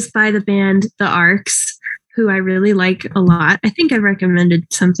 And it is by the band The Arcs, who I really like a lot. I think I've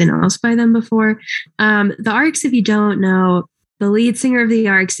recommended something else by them before. The Arcs, if you don't know, the lead singer of The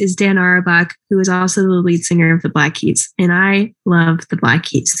Arcs is Dan Auerbach, who is also the lead singer of the Black Keys. And I love the Black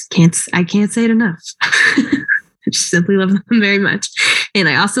Keys. I can't say it enough. I just simply love them very much. And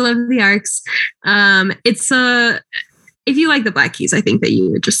I also love The Arcs. If you like the Black Keys, I think that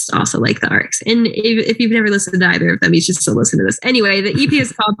you would just also like the Arcs. And if you've never listened to either of them, you should still listen to this. Anyway, the EP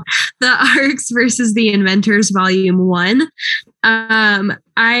is called The Arcs versus the Inventors Volume 1.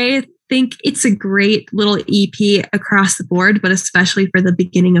 I think it's a great little EP across the board, but especially for the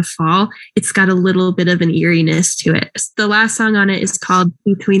beginning of fall, it's got a little bit of an eeriness to it. The last song on it is called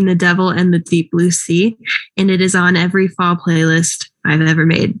Between the Devil and the Deep Blue Sea, and it is on every fall playlist I've ever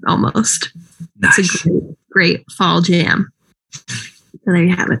made, almost. Nice. It's a great fall jam. So there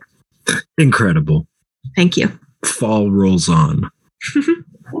you have it. Incredible. Thank you. Fall rolls on.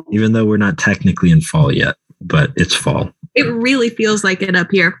 Even though we're not technically in fall yet, but it's fall. It really feels like it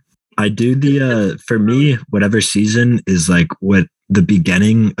up here. I do for me, whatever season is like what the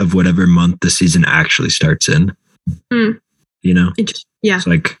beginning of whatever month the season actually starts in. You know? Yeah. It's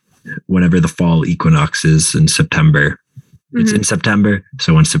like whenever the fall equinox is in September. It's in September.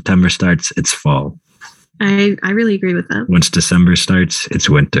 So when September starts, it's fall. I really agree with that. Once December starts, it's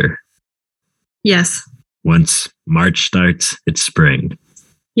winter. Yes. Once March starts, it's spring.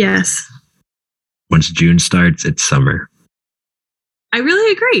 Yes. Once June starts, it's summer. I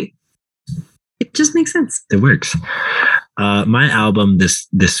really agree. It just makes sense. It works. My album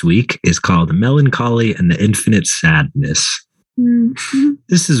this week is called Melancholy and the Infinite Sadness.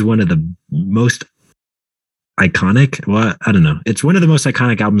 This is one of the most iconic. Well, I don't know. It's one of the most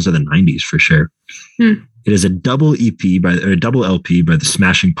iconic albums of the 90s for sure. It is a double LP by the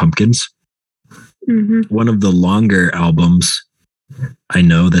Smashing Pumpkins. One of the longer albums I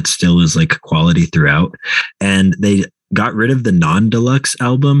know that still is like quality throughout. And they got rid of the non-deluxe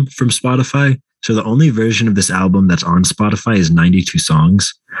album from Spotify. So the only version of this album that's on Spotify is 92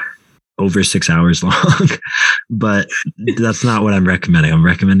 songs, over 6 hours long. But that's not what I'm recommending. I'm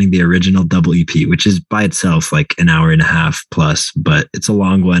recommending the original double EP, which is by itself like an hour and a half plus, but it's a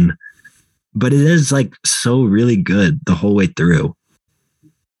long one. But it is like so really good the whole way through.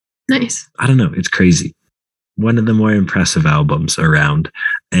 Nice. I don't know. It's crazy. One of the more impressive albums around.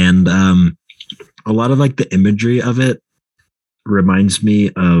 And a lot of like the imagery of it reminds me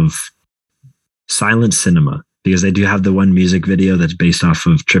of silent cinema, because they do have the one music video that's based off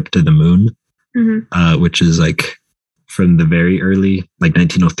of Trip to the Moon, which is like from the very early, like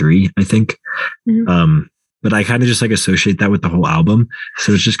 1903, I think. But I kind of just like associate that with the whole album.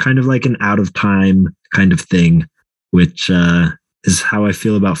 So it's just kind of like an out of time kind of thing, which is how I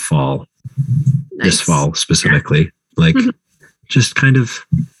feel about fall. Nice. This fall specifically. Like just kind of,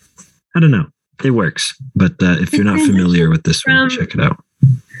 I don't know. It works. But if you're not familiar with this one, check it out.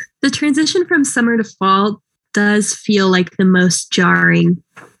 The transition from summer to fall does feel like the most jarring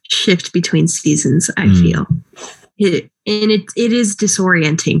shift between seasons, I feel. It is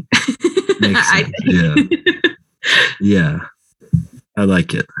disorienting. I think. Yeah. I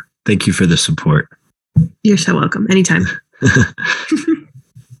like it. Thank you for the support. You're so welcome. Anytime.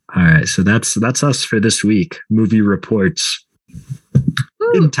 All right. So that's us for this week. Movie reports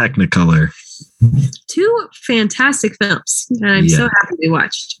in Technicolor. 2 fantastic films that I'm so happy we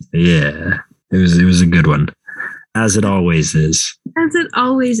watched. Yeah. It was a good one. As it always is. As it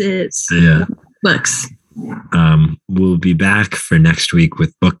always is. Yeah. Books. We'll be back for next week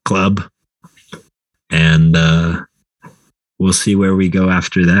with book club. And we'll see where we go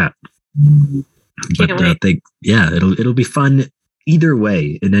after that. Can't wait. It'll be fun either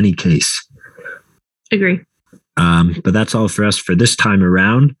way in any case. Agree. But that's all for us for this time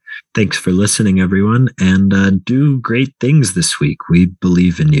around. Thanks for listening, everyone, and do great things this week. We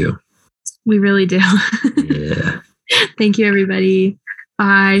believe in you. We really do. Yeah. Thank you, everybody.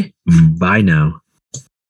 Bye. Bye now.